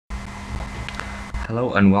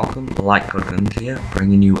Hello and welcome, LightGodGuns here,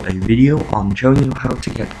 bringing you a video on showing you how to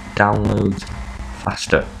get downloads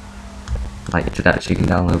faster. Like that, so you can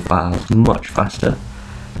download files much faster.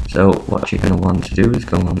 So what you're going to want to do is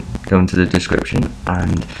go into the description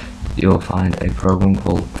and you'll find a program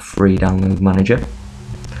called Free Download Manager,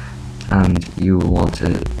 and you will want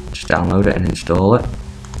to just download it and install it.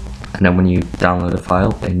 And then when you download a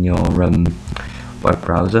file in your web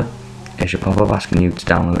browser, it should pop up asking you to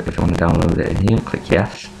download it. If you want to download it in here, click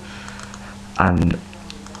yes. And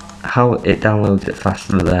how it downloads it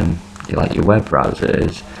faster than your web browser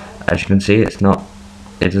is, as you can see, it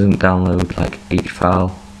doesn't download like each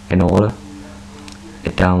file in order.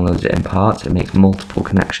 It downloads it in parts. It makes multiple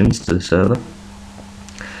connections to the server,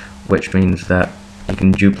 which means that you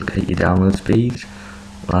can duplicate your download speeds.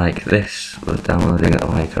 Like this was downloading at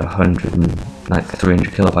like 300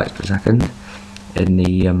 kilobytes per second in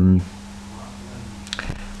the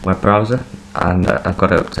web browser, and I've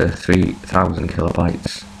got it up to 3000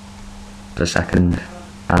 kilobytes per second.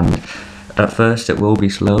 And at first it will be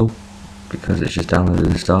slow because it's just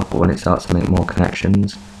downloading stuff, but when it starts to make more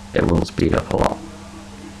connections, it will speed up a lot.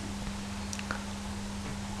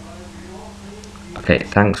 Okay,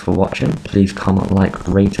 thanks for watching. Please comment, like,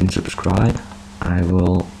 rate and subscribe. I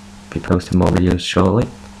will be posting more videos shortly.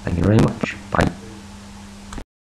 Thank you very much. Bye.